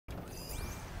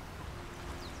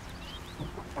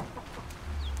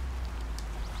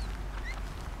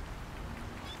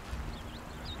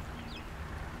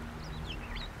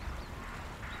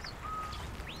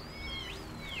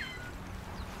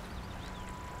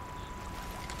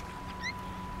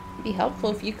Be helpful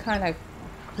if you kind of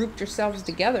grouped yourselves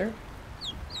together.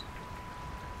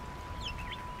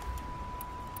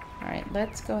 Alright,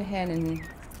 let's go ahead and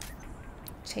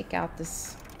take out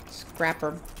this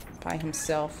scrapper by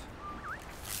himself.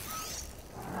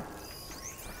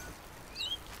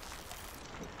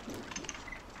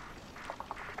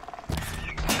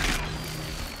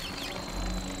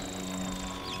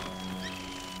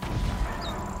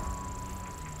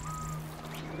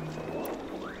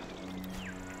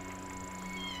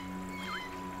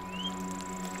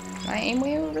 I aim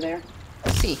way over there?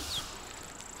 Let's see.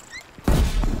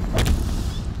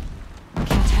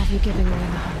 Can't have you giving away the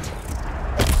hunt.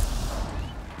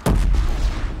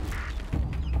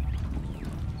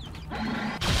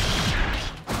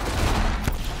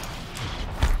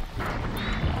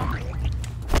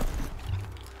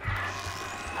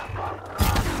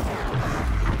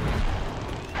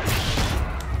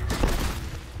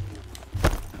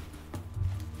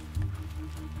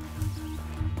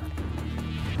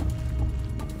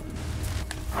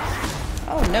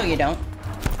 Oh, no you don't.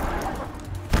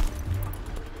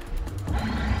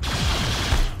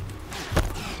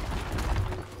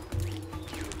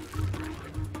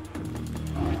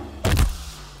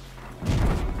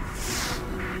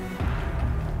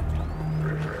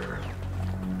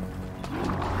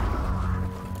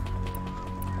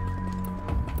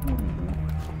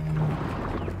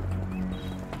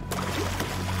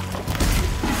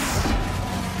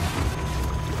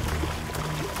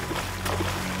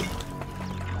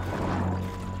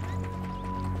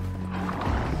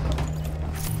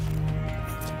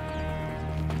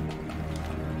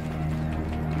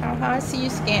 I see you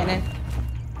scanning.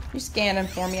 You're scanning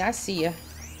for me. I see you.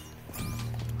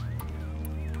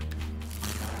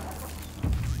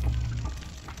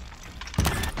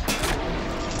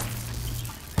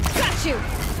 Got you!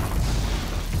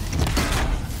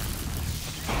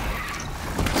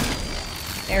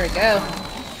 There we go.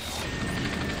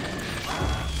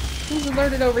 Who's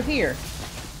alerted over here?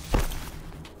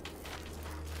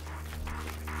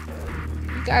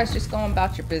 You guys just going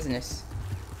about your business.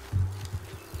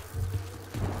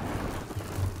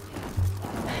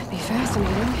 Be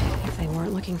fascinating if they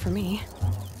weren't looking for me.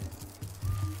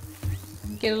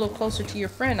 Get a little closer to your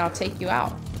friend, I'll take you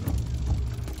out.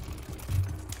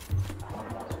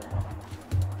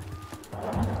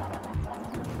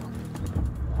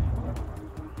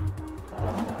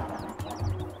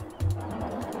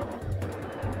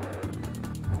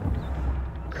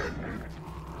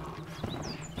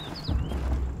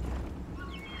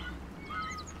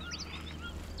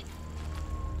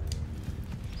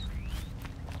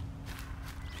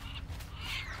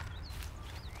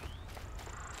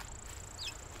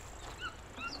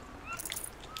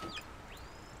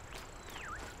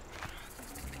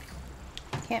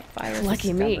 Campfire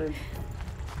Lucky discovered. me.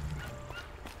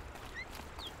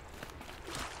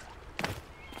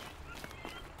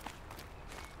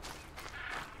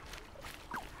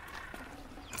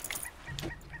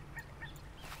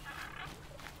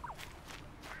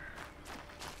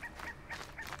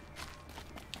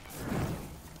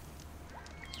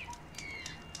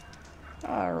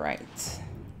 All right,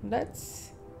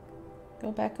 let's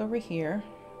go back over here.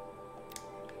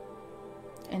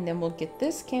 And then we'll get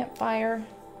this campfire.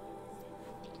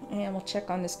 And we'll check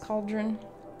on this cauldron.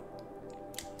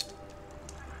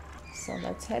 So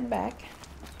let's head back.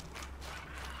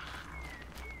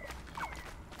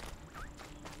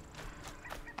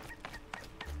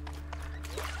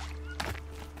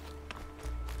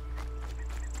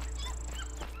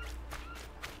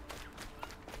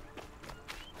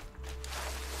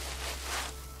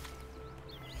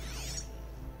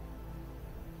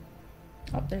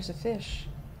 Oh, there's a fish.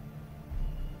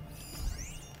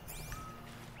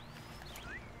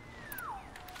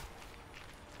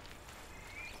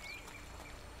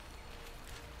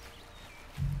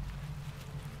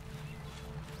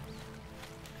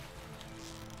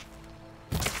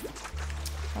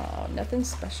 Oh, nothing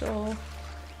special.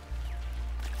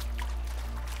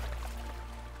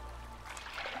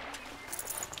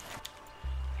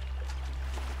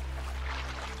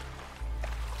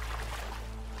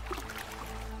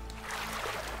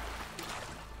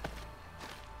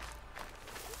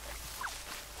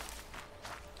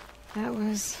 That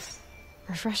was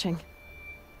refreshing.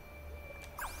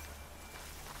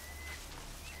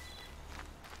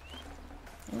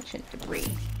 Ancient debris.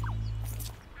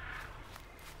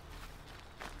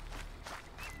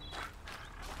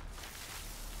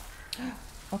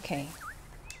 Okay.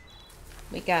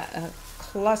 We got a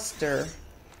cluster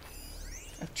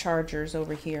of chargers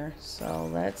over here. So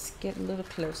let's get a little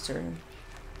closer.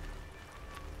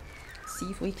 See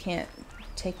if we can't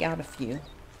take out a few.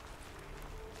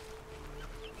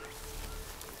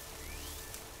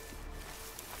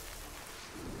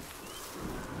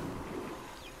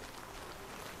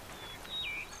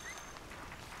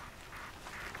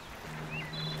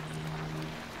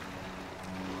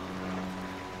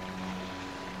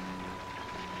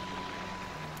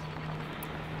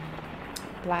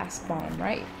 blast bomb,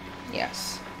 right?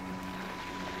 Yes.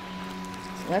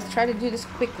 So let's try to do this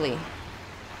quickly.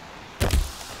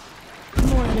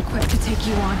 More than equipped to take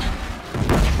you on.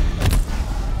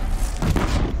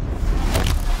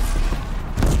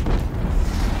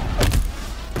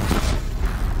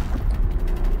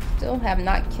 Still have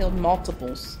not killed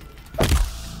multiples.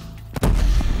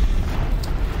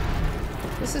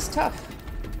 This is tough.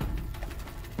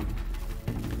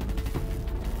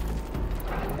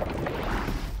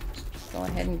 Go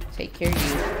ahead and take care of you.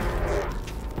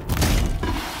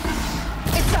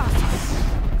 It's off.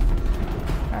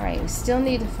 Alright, we still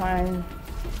need to find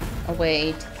a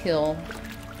way to kill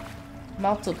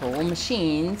multiple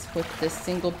machines with this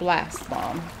single blast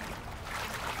bomb.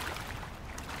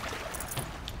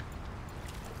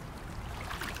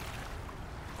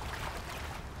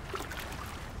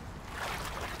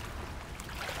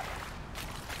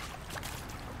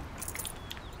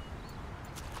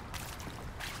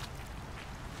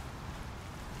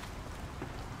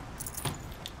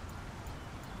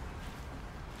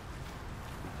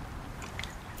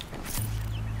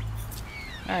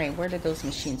 Alright, where did those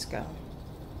machines go?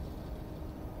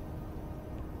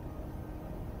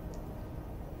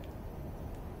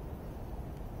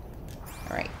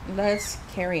 Alright, let's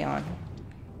carry on.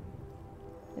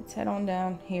 Let's head on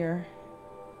down here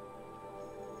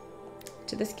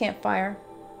to this campfire.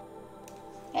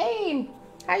 Hey,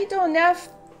 how you doing, Neff?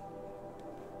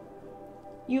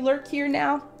 You lurk here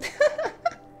now?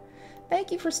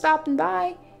 Thank you for stopping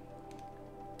by.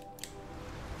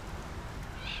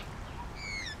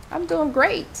 I'm doing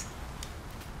great.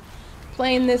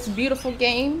 Playing this beautiful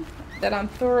game that I'm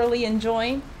thoroughly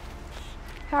enjoying.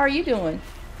 How are you doing?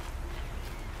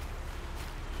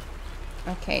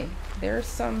 Okay, there's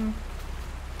some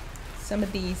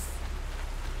of these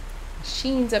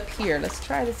machines up here. Let's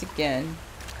try this again.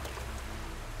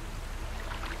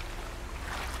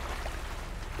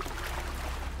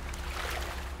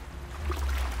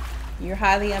 You're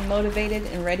highly unmotivated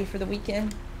and ready for the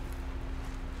weekend?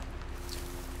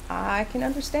 I can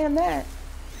understand that.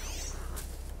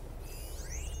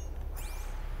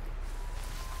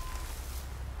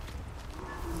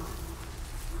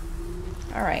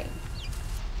 All right.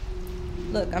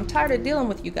 Look, I'm tired of dealing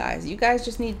with you guys. You guys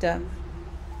just need to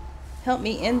help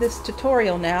me end this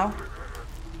tutorial now.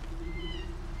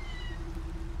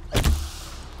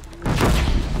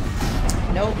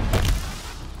 Nope.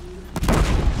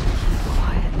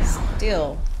 Quiet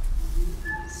now.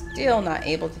 Still not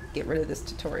able to get rid of this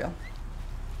tutorial.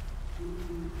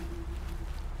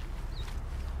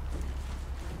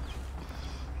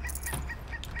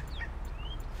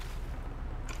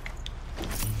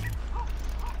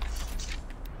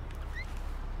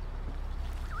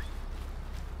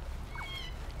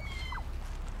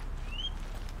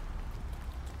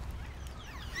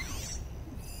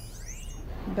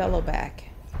 Bellow back.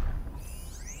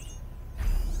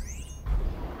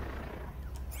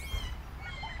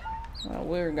 Well,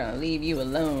 we're gonna leave you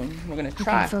alone. We're gonna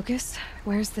try. Okay, focus.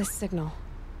 Where's this signal?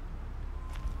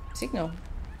 Signal.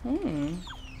 I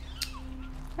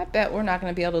bet we're not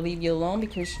gonna be able to leave you alone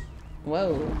because,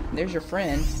 whoa, there's your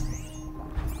friend.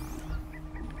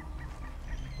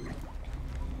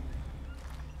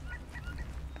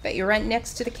 I bet you're right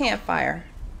next to the campfire.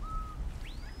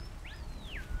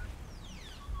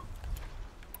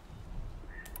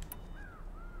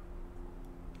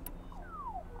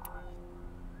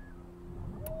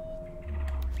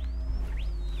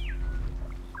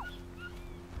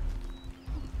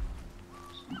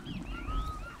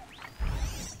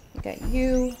 Got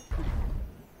you.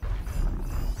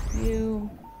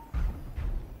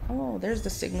 Oh, there's the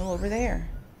signal over there.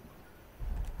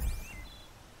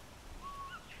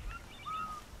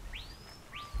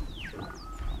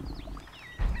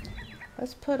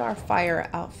 Let's put our fire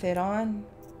outfit on.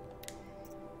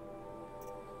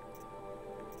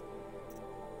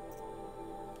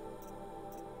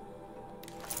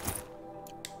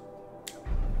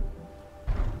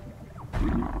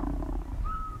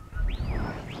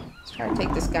 Try to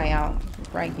take this guy out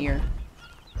right here.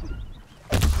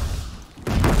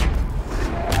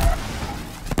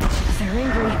 They're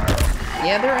angry.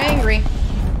 Yeah, they're angry.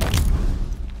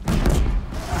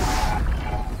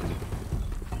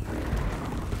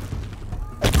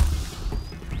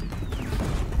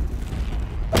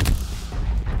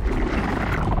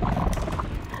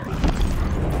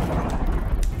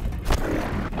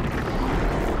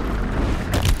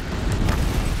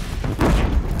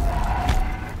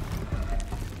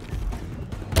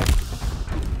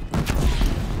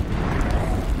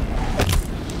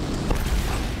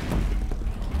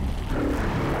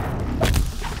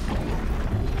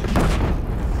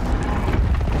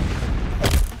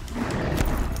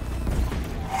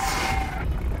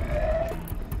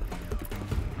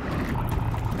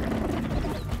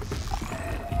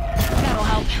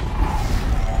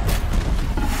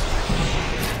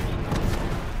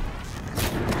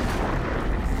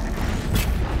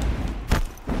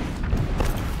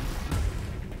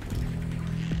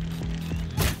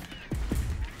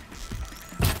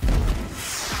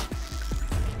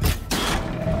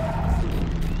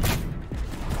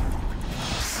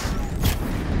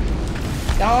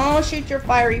 Don't shoot your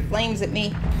fiery flames at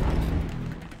me.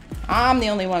 I'm the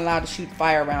only one allowed to shoot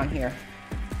fire around here.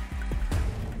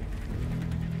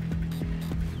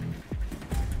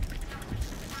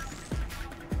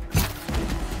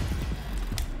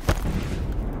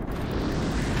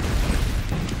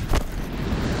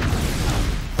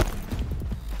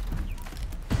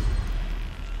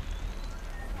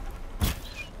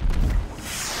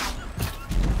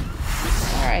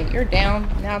 Alright, you're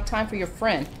down. Now time for your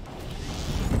friend.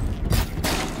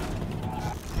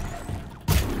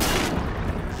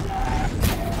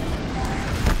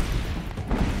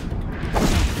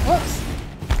 Whoops.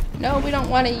 No, we don't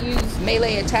want to use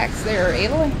melee attacks there,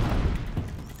 Aloy.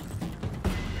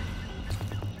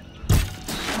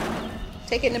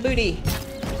 Take it in the booty.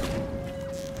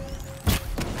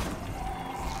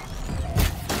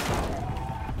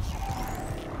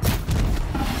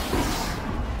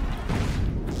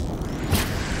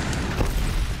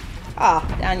 Ah,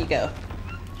 down you go.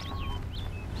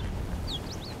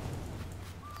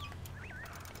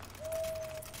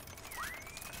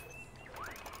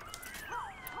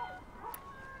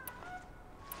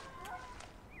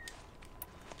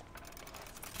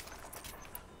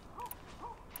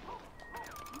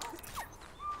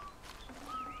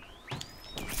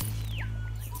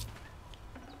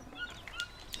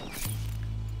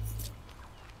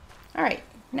 Alright,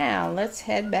 now let's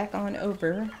head back on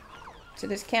over to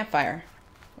this campfire,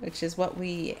 which is what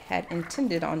we had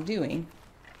intended on doing.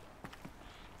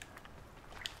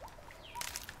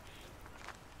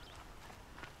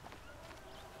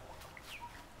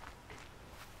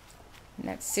 And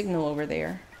that signal over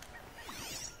there.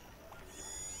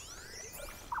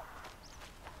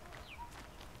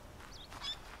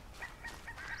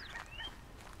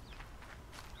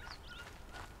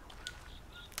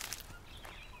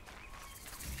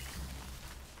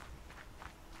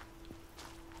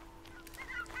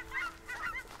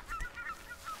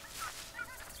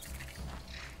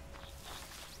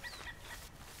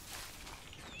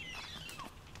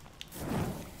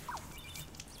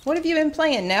 What have you been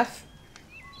playing, Neff?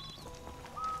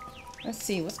 Let's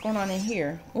see, what's going on in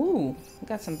here? Ooh, we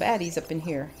got some baddies up in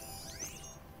here.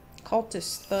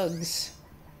 Cultist thugs.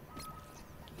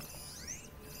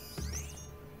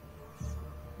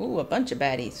 Ooh, a bunch of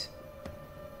baddies.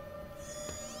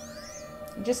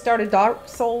 Just started Dark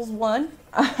Souls 1.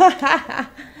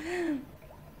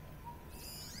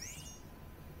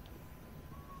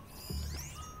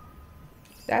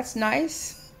 That's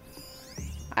nice.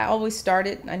 I always start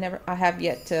it. I have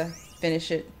yet to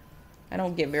finish it. I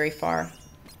don't get very far.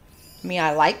 I mean,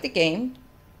 I like the game.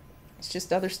 It's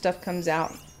just other stuff comes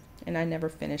out and I never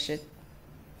finish it.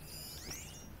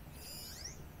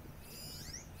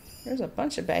 There's a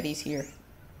bunch of baddies here.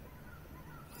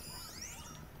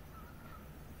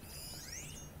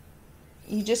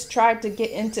 You just tried to get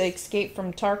into Escape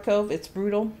from Tarkov. It's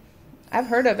brutal. I've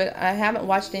heard of it. I haven't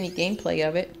watched any gameplay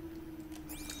of it,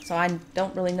 so I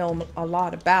don't really know a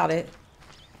lot about it.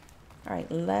 Alright,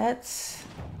 let's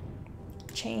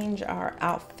change our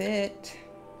outfit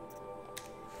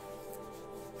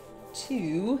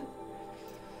to,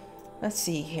 let's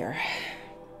see here.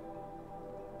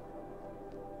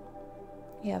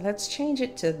 Yeah, let's change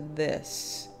it to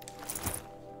this.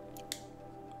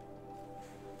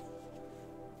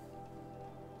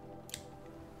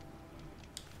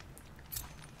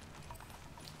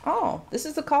 Oh, this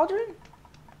is the cauldron?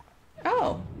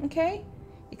 Oh, okay.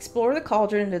 Explore the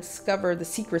cauldron to discover the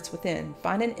secrets within.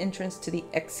 Find an entrance to the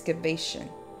excavation.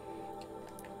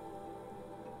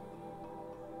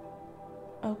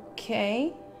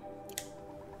 Okay.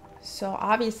 So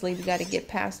obviously we got to get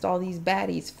past all these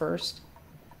baddies first.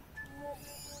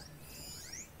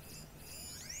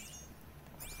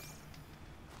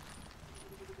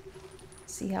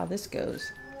 See how this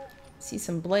goes. See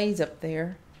some blaze up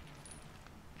there.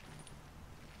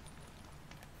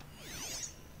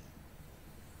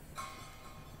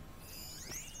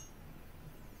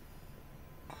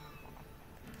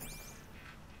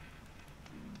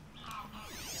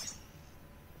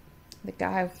 The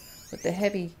guy with the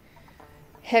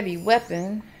heavy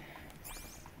weapon.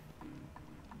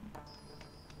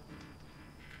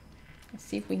 Let's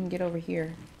see if we can get over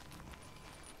here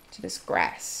to this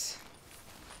grass.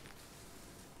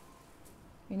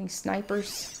 Any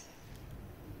snipers?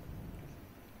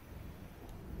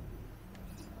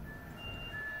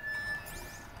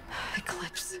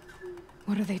 Eclipse.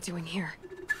 What are they doing here?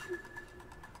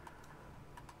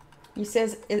 He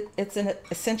says it's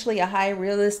essentially a high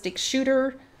realistic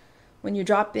shooter. When you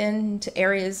drop into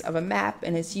areas of a map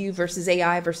and it's you versus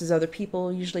AI versus other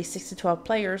people, usually 6 to 12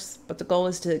 players, but the goal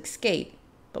is to escape.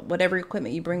 But whatever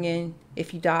equipment you bring in,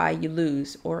 if you die, you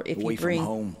lose. Or if Away you bring... from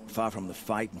home, far from the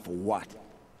fight, and for what?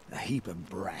 A heap of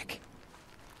brack.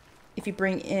 If you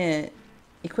bring in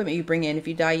equipment you bring in, if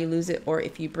you die, you lose it. Or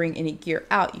if you bring any gear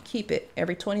out, you keep it.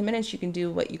 Every 20 minutes, you can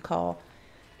do what you call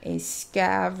a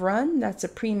scav run. That's a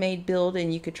pre-made build,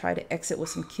 and you could try to exit with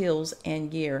some kills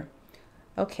and gear.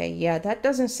 Okay, yeah, that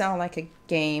doesn't sound like a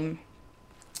game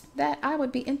that I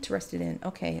would be interested in.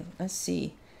 Okay, let's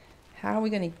see. How are we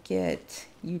going to get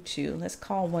you two? Let's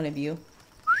call one of you.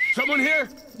 Someone here?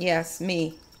 Yes,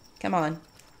 me. Come on.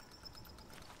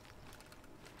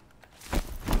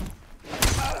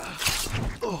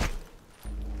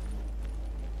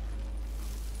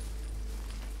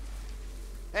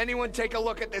 Anyone take a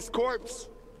look at this corpse?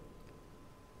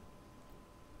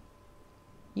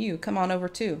 You, come on over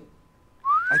too.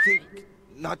 I think...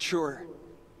 not sure.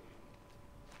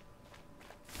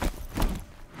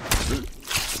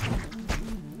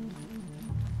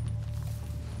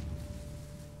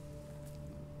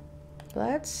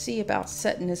 Let's see about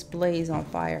setting this blaze on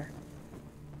fire.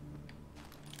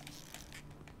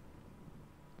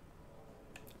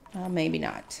 Maybe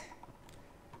not.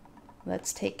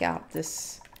 Let's take out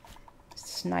this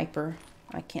sniper.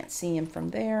 I can't see him from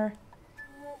there.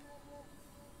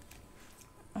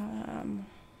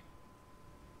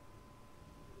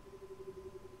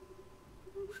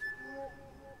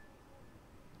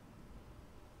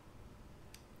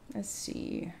 Let's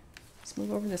see. Let's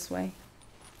move over this way.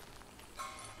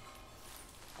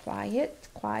 Quiet,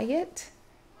 quiet.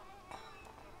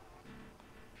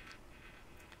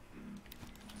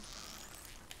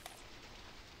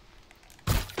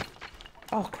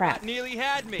 Oh crap. Nearly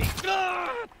had me.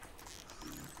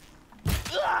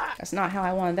 That's not how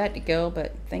I wanted that to go,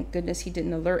 but thank goodness he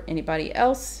didn't alert anybody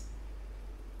else.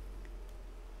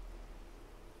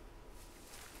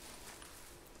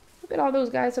 Look at all those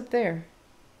guys up there.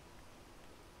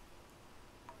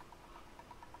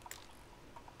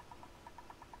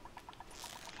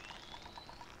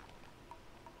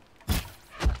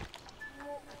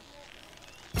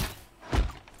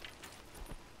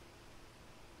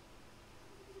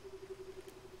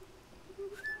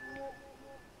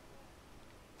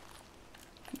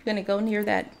 You're gonna go near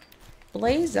that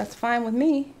blaze? That's fine with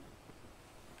me.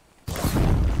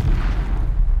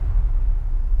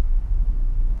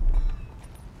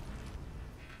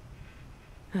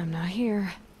 I'm not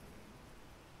here.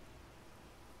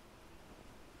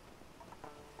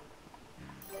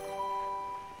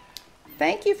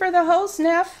 Thank you for the host,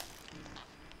 Neff.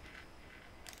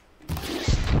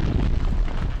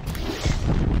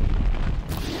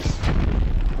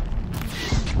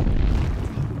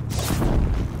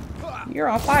 You're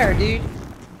on fire, dude.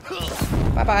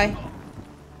 Bye-bye.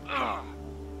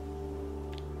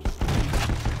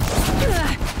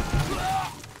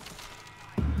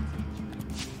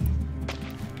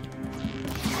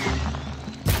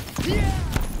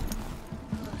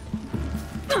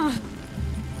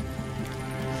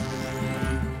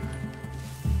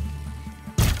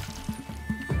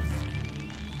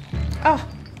 Oh.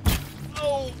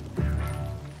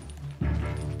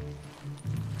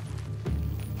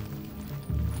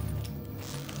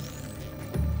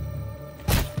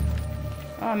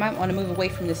 Oh, I might want to move away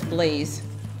from this blaze.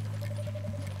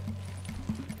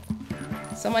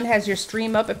 Someone has your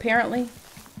stream up, apparently.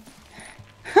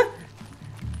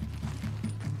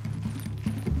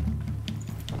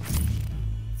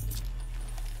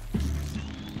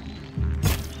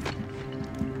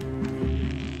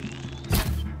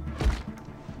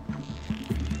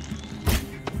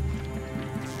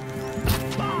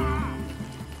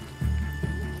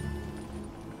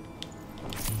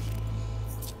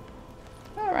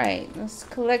 Alright, let's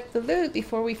collect the loot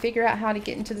before we figure out how to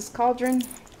get into this cauldron.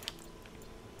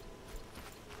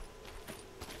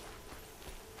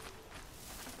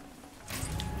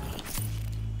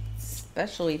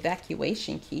 Special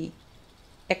evacuation key.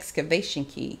 Excavation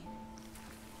key.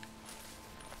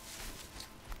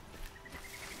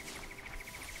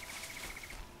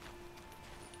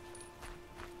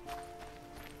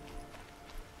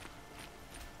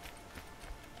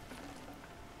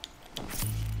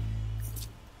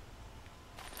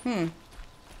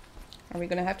 Are we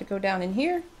gonna have to go down in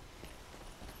here?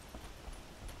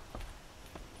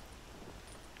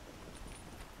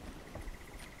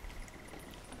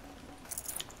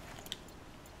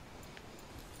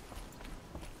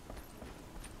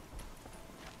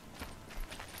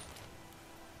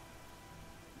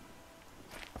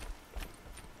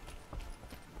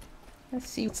 Let's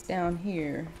see what's down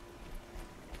here.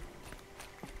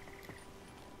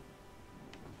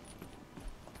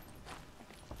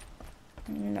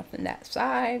 Nothing that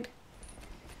side.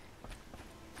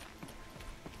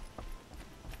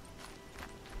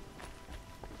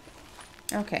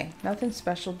 Okay, nothing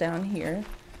special down here.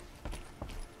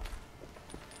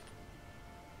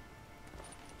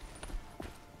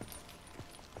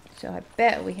 So I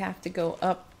bet we have to go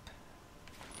up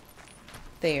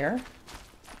there.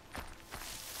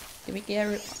 Did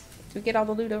we get all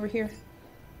the loot over here?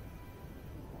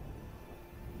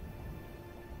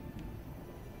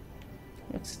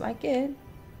 Looks like it.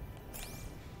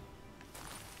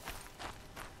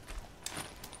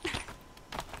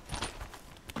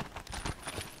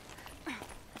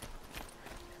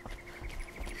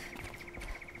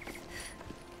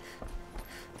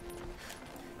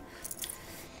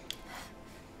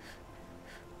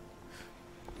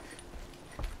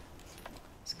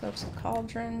 Let's go to the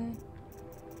Cauldron.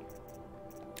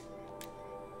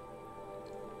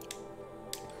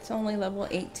 It's only level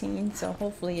 18, so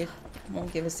hopefully it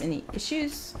won't give us any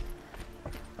issues.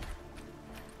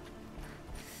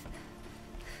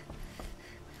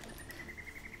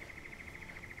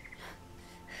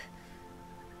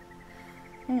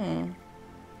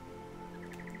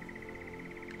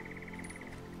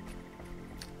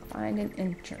 Find an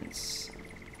entrance.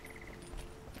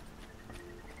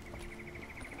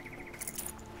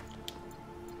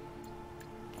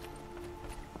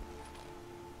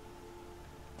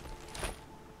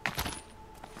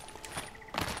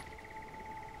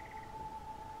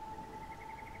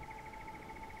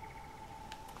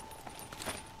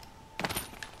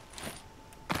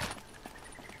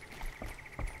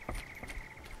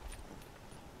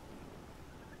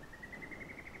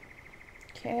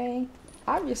 Okay,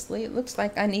 obviously it looks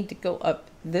like I need to go up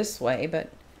this way,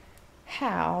 but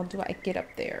how do I get up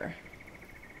there?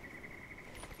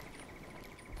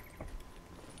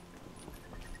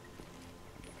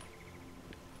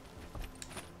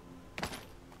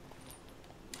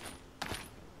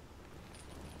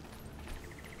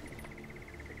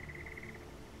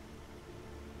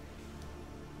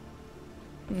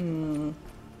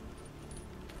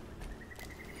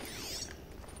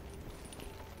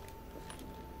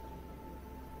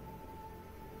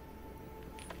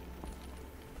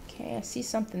 Okay, I see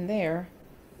something there.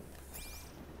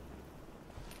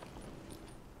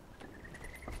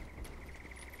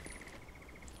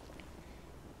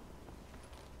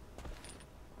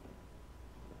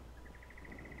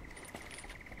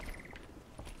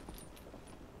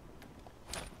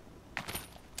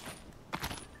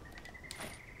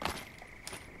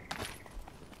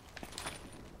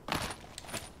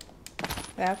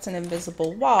 That's an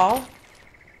invisible wall.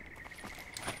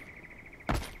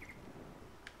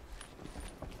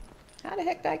 How the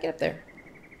heck did I get up there?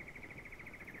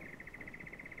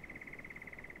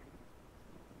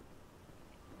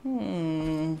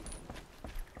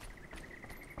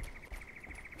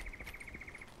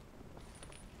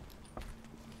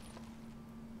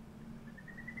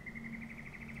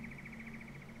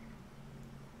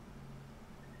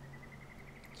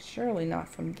 Surely not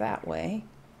from that way.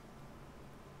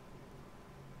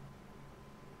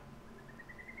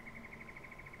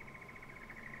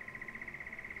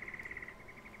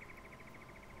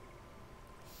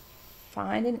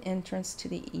 Find an entrance to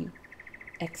the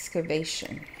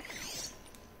excavation.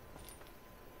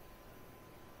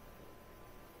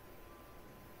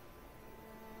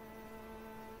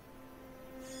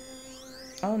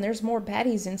 Oh, and there's more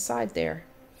baddies inside there.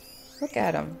 Look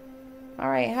at them.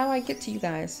 Alright, how do I get to you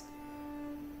guys?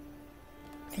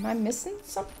 Am I missing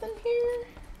something here?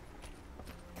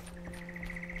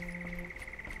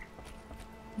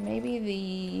 Maybe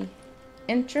the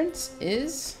entrance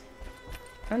is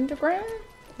underground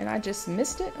and I just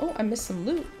missed it. Oh, I missed some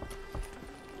loot.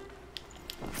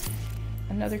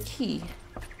 Another key.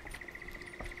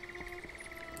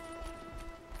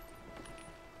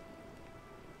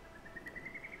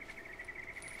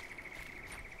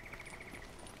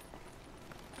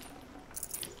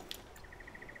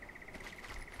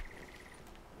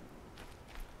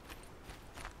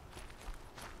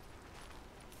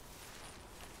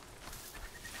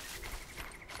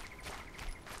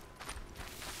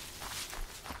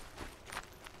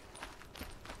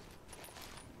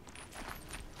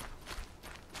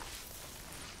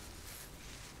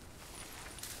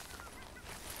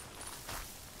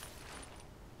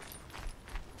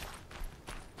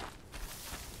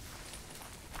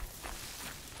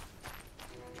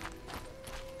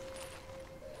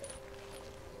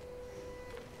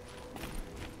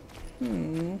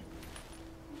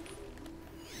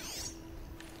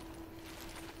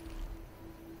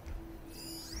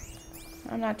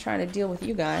 I'm not trying to deal with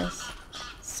you guys.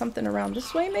 Something around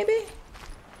this way, maybe?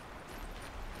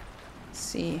 Let's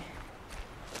see.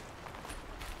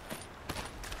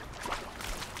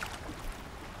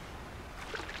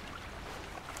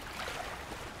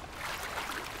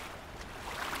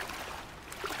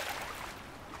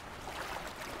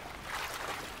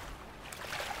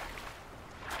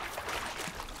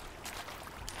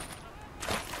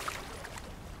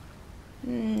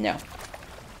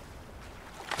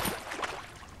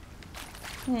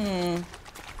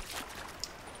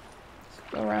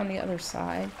 Go around the other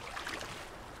side.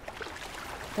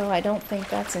 Though I don't think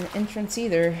that's an entrance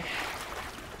either.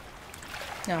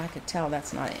 No, I could tell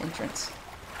that's not an entrance.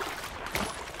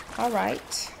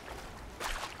 Alright.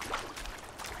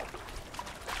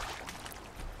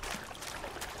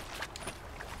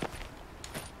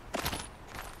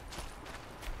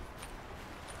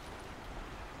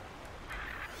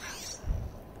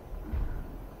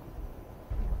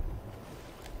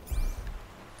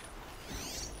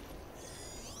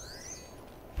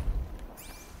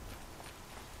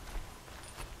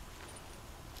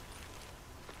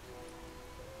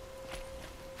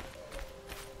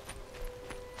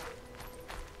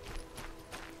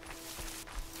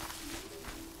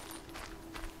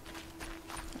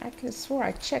 I could have swore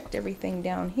I checked everything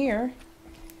down here.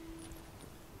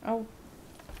 Oh.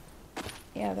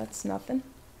 Yeah, that's nothing.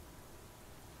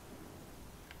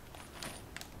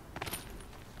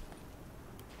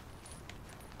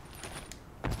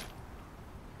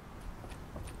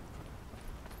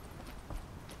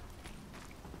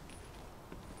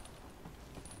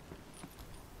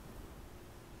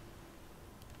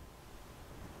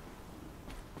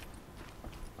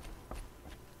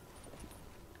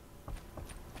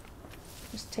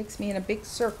 Just takes me in a big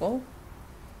circle.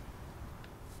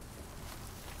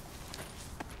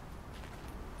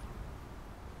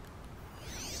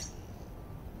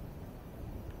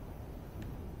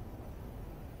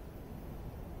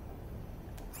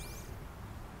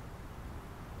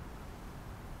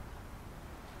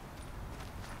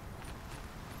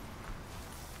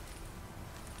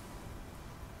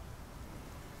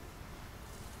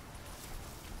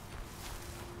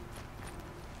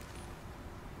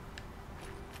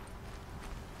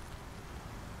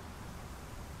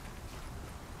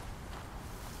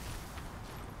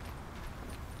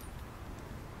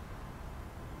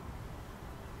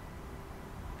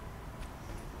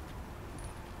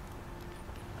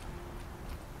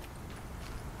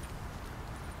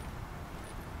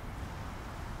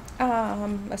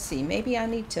 Let's see, maybe I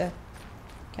need to,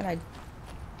 can I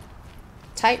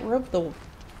tightrope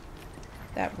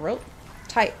that rope?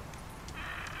 Can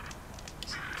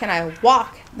I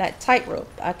walk that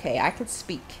tightrope? Okay, I can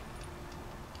speak.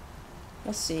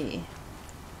 Let's see.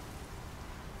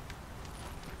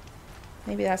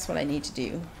 Maybe that's what I need to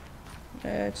do.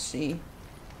 Let's see.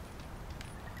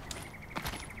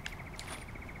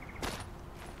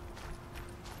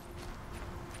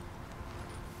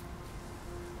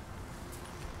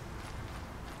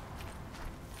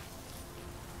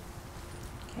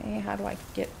 Okay, how do I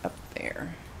get up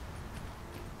there?